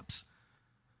steps.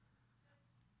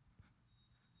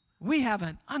 We have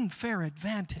an unfair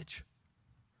advantage.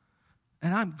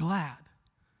 And I'm glad.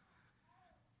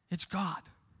 It's God.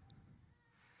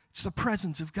 It's the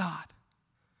presence of God.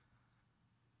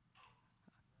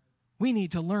 We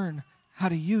need to learn how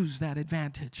to use that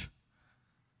advantage.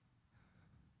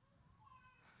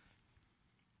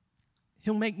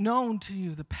 He'll make known to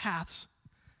you the paths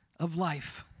of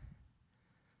life.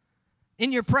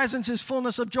 In your presence is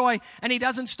fullness of joy. And He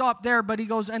doesn't stop there, but He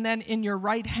goes, and then in your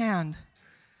right hand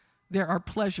there are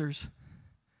pleasures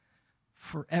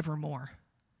forevermore.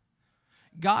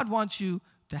 God wants you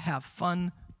to have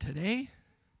fun today,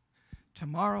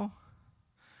 tomorrow,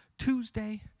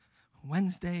 Tuesday,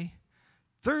 Wednesday,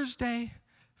 Thursday,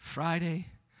 Friday,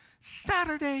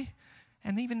 Saturday,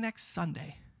 and even next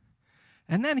Sunday.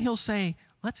 And then He'll say,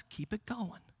 let's keep it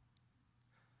going.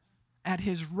 At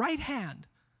His right hand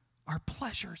are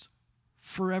pleasures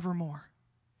forevermore.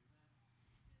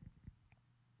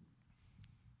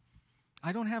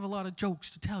 I don't have a lot of jokes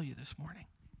to tell you this morning.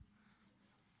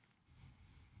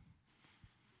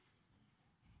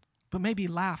 But maybe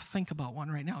think about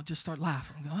one right now. Just start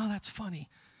laughing. Go, oh, that's funny.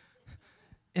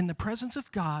 In the presence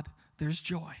of God, there's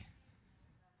joy.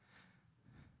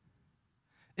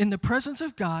 In the presence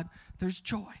of God, there's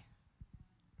joy.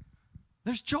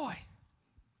 There's joy.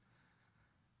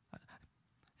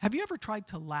 Have you ever tried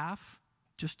to laugh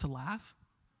just to laugh?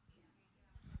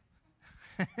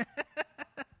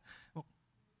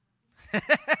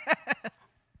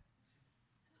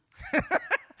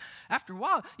 After a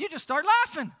while, you just start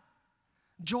laughing.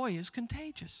 Joy is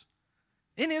contagious.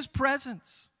 In His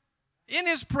presence,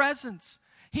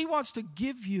 He wants to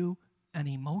give you an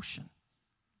emotion.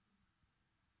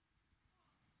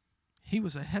 He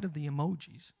was ahead of the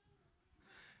emojis.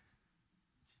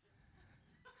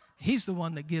 He's the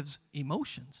one that gives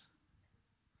emotions.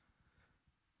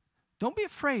 Don't be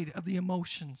afraid of the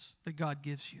emotions that God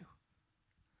gives you.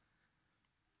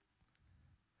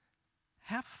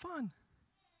 Have fun.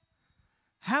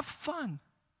 Have fun.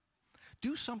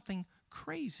 Do something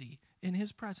crazy in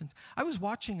His presence. I was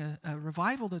watching a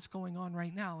revival that's going on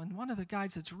right now, and one of the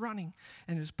guys that's running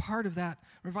and is part of that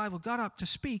revival got up to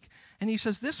speak, and he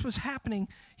says, this was happening.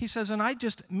 He says, and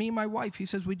me and my wife, he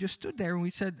says, we just stood there, and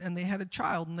we said, and they had a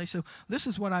child, and they said, this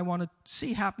is what I want to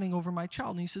see happening over my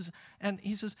child. And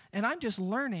he says, and I'm just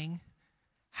learning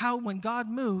how when God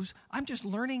moves, I'm just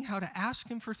learning how to ask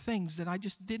Him for things that I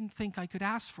just didn't think I could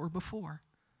ask for before.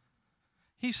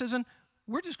 He says, and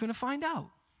we're just going to find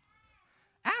out.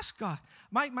 Ask God.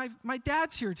 My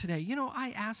dad's here today. You know, I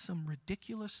asked some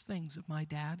ridiculous things of my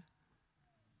dad.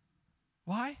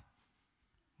 Why?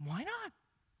 Why not?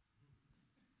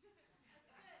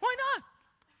 Why not?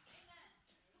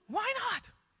 Why not?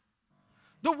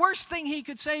 The worst thing he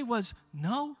could say was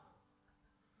no.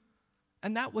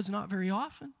 And that was not very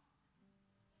often.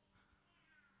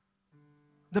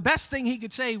 The best thing he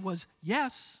could say was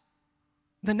yes.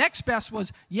 The next best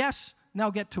was yes,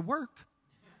 now get to work.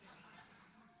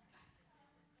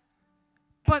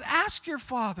 But ask your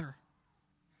Father.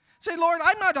 Say, Lord,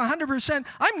 I'm not 100%.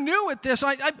 I'm new at this.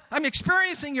 I'm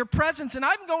experiencing your presence, and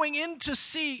I'm going in to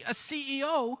see a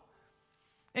CEO.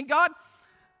 And God,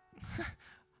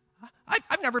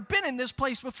 I've never been in this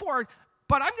place before,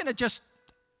 but I'm just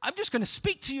going to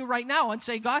speak to you right now and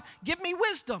say, God, give me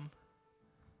wisdom.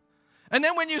 And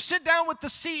then when you sit down with the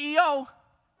CEO,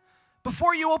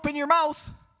 before you open your mouth,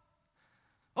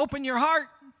 open your heart,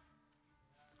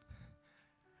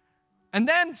 and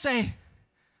then say,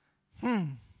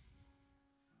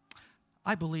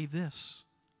 I believe this.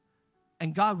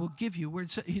 And God will give you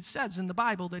words. It says in the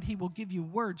Bible that He will give you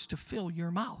words to fill your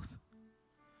mouth.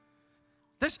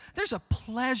 There's a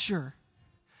pleasure.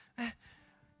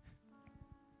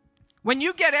 When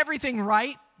you get everything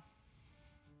right,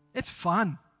 it's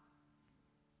fun.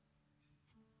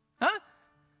 Huh?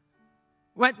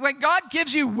 When God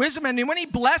gives you wisdom and when He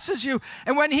blesses you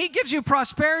and when He gives you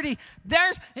prosperity,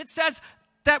 it says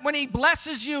that when He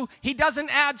blesses you, He doesn't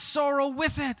add sorrow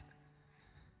with it.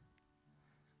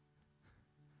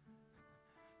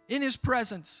 In his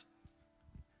presence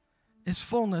is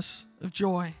fullness of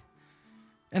joy.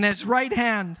 And at his right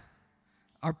hand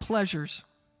are pleasures.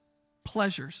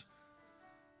 Pleasures.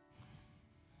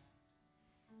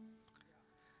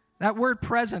 That word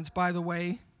presence, by the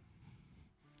way,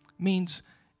 means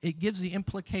it gives the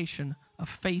implication of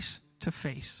face to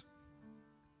face,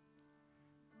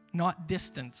 not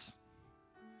distance.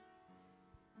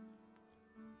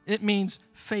 It means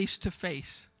face to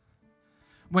face.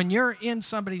 When you're in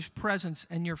somebody's presence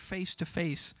and you're face to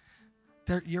face,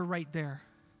 you're right there.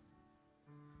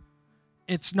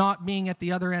 It's not being at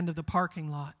the other end of the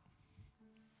parking lot.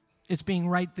 It's being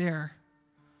right there.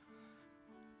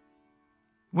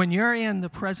 When you're in the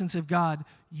presence of God,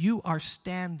 you are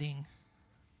standing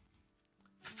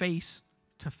face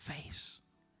to face.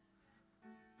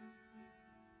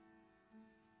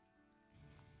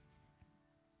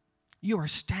 You are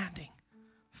standing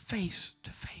face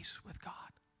to face with God.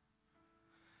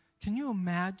 Can you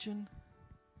imagine?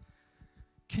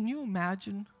 Can you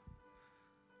imagine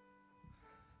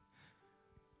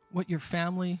what your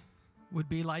family would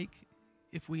be like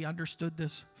if we understood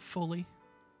this fully?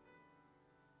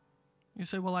 You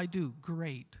say, well, I do.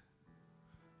 Great.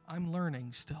 I'm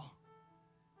learning still.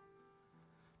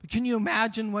 But can you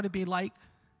imagine what it'd be like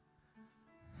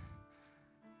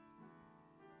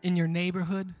in your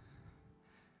neighborhood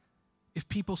if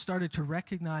people started to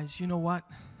recognize, you know what?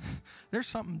 There's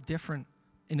something different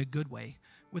in a good way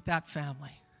with that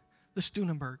family, the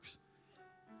Steunenbergs.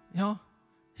 You know,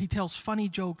 he tells funny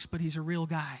jokes, but he's a real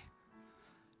guy.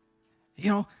 You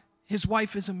know, his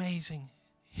wife is amazing.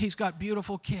 He's got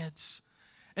beautiful kids.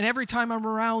 And every time I'm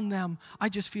around them, I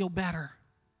just feel better.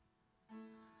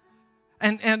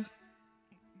 And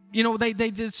you know, they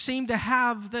just seem to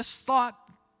have this thought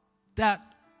that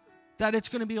it's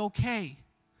going to be okay.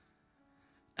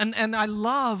 And I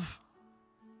love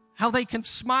how they can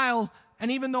smile,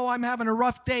 and even though I'm having a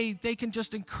rough day, they can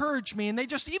just encourage me, and they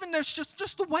just, even there's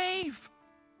just the wave.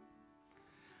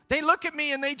 They look at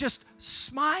me and they just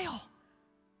smile.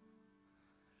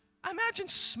 Imagine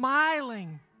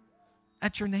smiling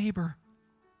at your neighbor.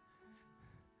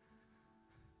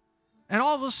 And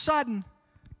all of a sudden,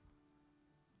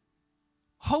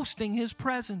 hosting his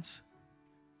presence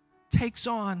takes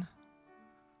on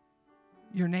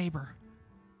your neighbor.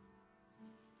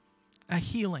 A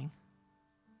healing.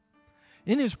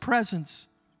 In his presence,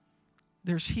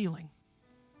 there's healing.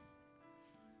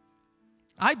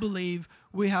 I believe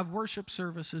we have worship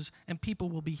services and people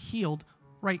will be healed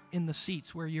right in the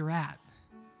seats where you're at.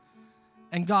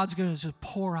 And God's going to just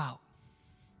pour out.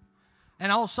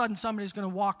 And all of a sudden somebody's going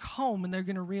to walk home and they're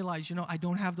going to realize, you know, I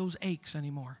don't have those aches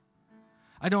anymore.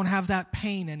 I don't have that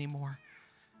pain anymore.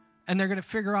 And they're going to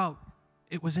figure out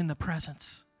it was in the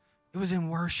presence. It was in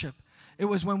worship. It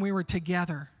was when we were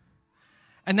together.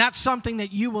 And that's something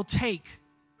that you will take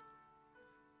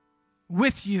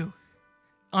with you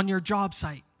on your job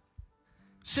site.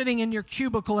 Sitting in your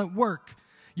cubicle at work.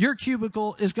 Your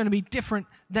cubicle is going to be different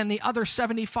than the other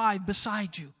 75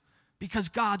 beside you because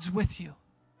God's with you.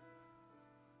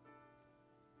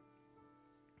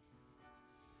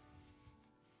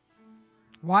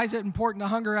 Why is it important to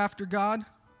hunger after God?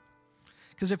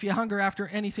 Because if you hunger after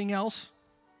anything else,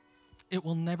 it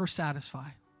will never satisfy.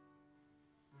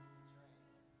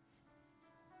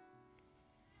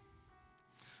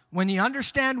 When you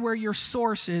understand where your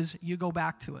source is, you go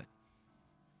back to it.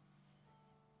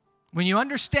 When you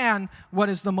understand what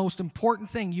is the most important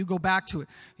thing, you go back to it.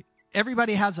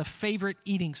 Everybody has a favorite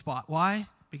eating spot. Why?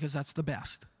 Because that's the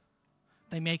best.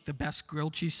 They make the best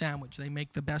grilled cheese sandwich. They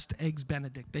make the best eggs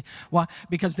Benedict. Why?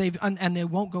 Because they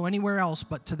won't go anywhere else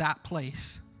but to that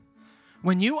place.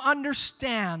 When you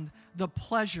understand the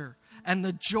pleasure and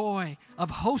the joy of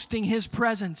hosting his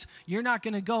presence, you're not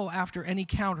going to go after any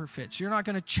counterfeits. You're not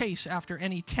going to chase after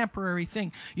any temporary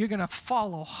thing. You're going to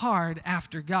follow hard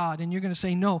after God, and you're going to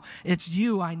say, no, it's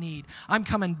you I need. I'm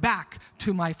coming back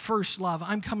to my first love.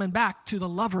 I'm coming back to the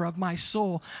lover of my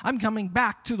soul. I'm coming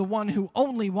back to the one who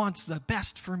only wants the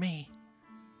best for me.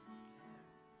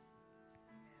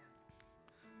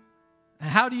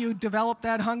 And how do you develop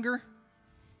that hunger?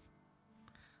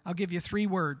 I'll give you 3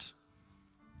 words.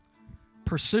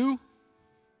 Pursue,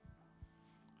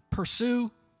 pursue,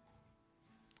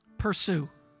 pursue.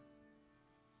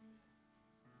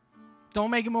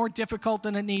 Don't make it more difficult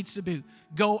than it needs to be.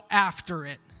 Go after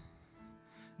it.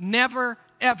 Never,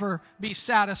 ever be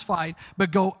satisfied,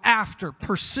 but go after,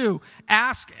 pursue.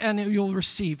 Ask and you'll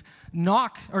receive.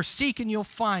 Knock or seek and you'll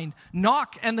find.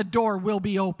 Knock and the door will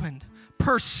be opened.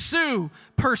 Pursue,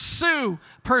 pursue,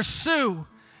 pursue.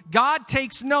 God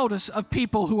takes notice of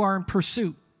people who are in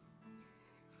pursuit.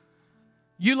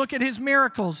 You look at his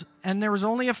miracles, and there was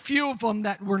only a few of them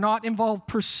that were not involved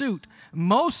pursuit.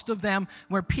 Most of them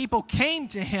where people came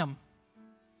to him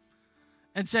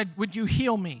and said, would you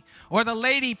heal me? Or the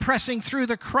lady pressing through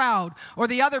the crowd, or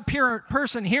the other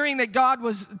person hearing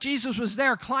that Jesus was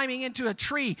there climbing into a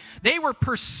tree. They were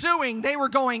pursuing, they were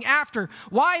going after.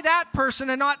 Why that person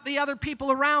and not the other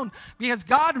people around? Because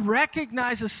God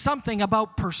recognizes something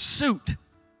about pursuit.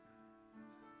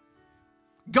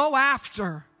 Go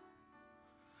after.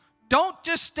 Don't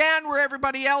just stand where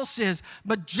everybody else is,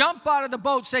 but jump out of the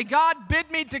boat. Say, God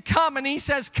bid me to come, and he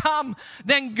says, come,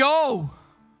 then go.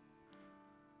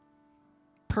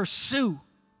 Pursue.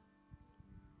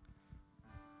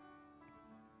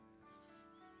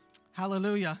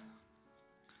 Hallelujah.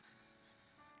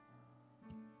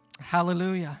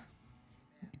 Hallelujah.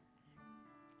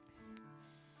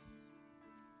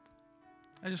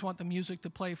 I just want the music to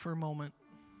play for a moment.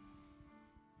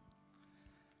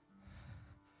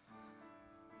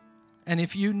 And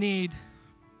if you need,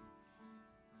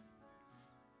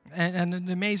 and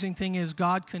the amazing thing is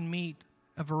God can meet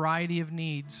a variety of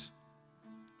needs.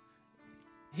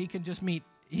 He can just meet,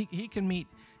 he can meet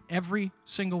every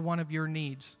single one of your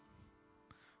needs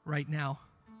right now.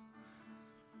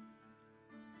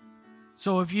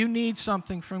 So if you need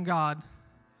something from God,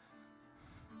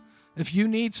 if you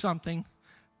need something,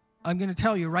 I'm going to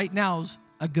tell you right now is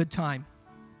a good time.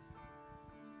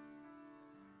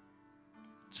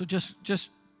 So just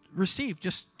receive.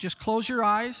 Just close your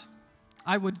eyes.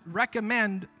 I would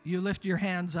recommend you lift your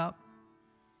hands up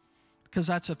because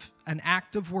that's an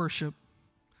act of worship.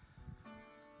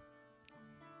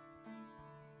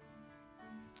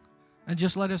 And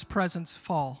just let his presence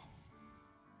fall.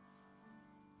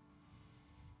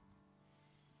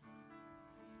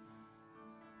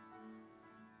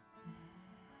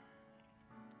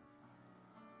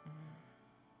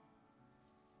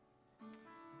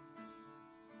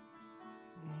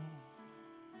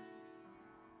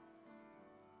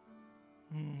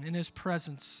 In his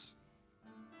presence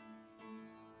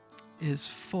is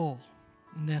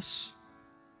fullness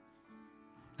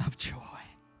of joy.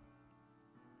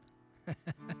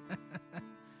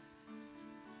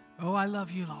 Oh, I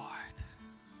love you, Lord.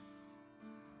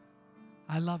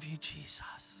 I love you,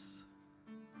 Jesus.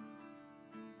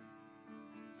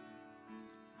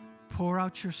 Pour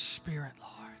out your Spirit, Lord.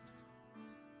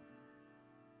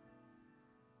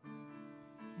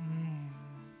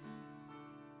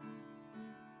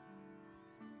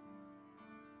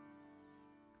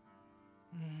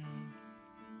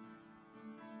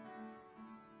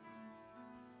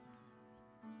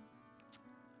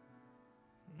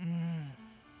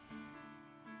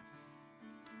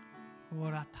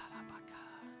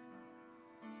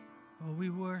 Oh,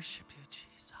 we worship you,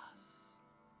 Jesus.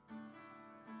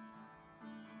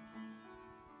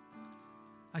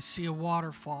 I see a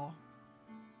waterfall,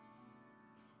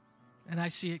 and I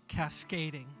see it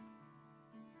cascading.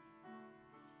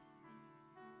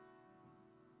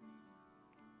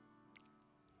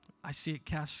 I see it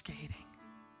cascading.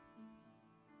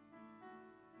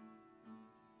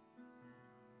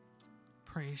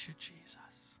 Praise you, Jesus.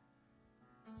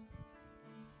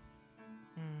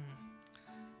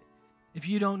 If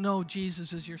you don't know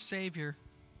Jesus as your Savior,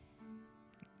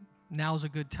 now's a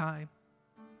good time.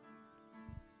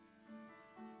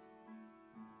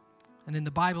 And in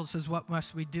the Bible it says, what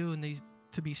must we do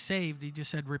to be saved? He just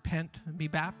said, repent and be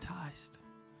baptized.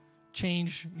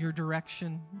 Change your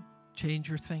direction. Change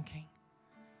your thinking.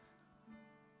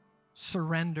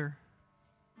 Surrender.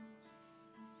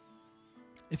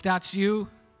 If that's you,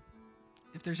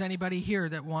 if there's anybody here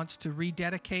that wants to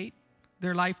rededicate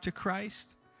their life to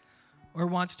Christ or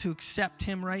wants to accept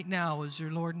him right now as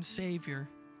your Lord and Savior,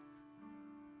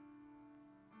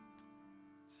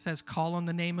 it says, call on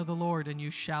the name of the Lord and you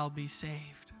shall be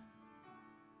saved.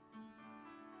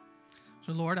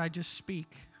 So Lord, I just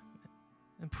speak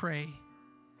and pray.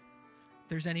 If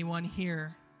there's anyone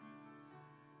here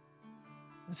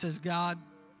that says, God,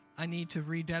 I need to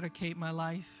rededicate my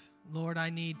life. Lord, I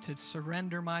need to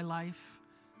surrender my life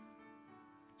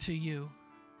to you.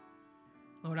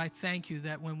 Lord, I thank you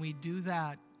that when we do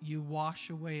that, you wash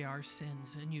away our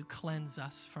sins and you cleanse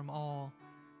us from all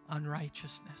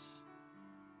unrighteousness.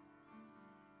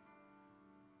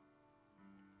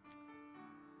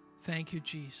 Thank you,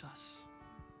 Jesus.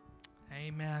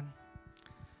 Amen.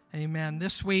 Amen.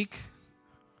 This week,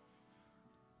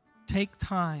 take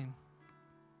time.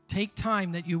 Take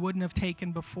time that you wouldn't have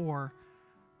taken before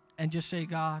and just say,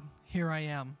 God, here I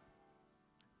am.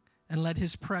 And let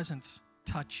his presence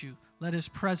touch you. Let his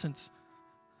presence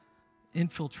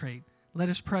infiltrate. Let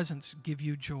his presence give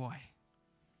you joy.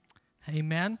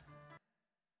 Amen.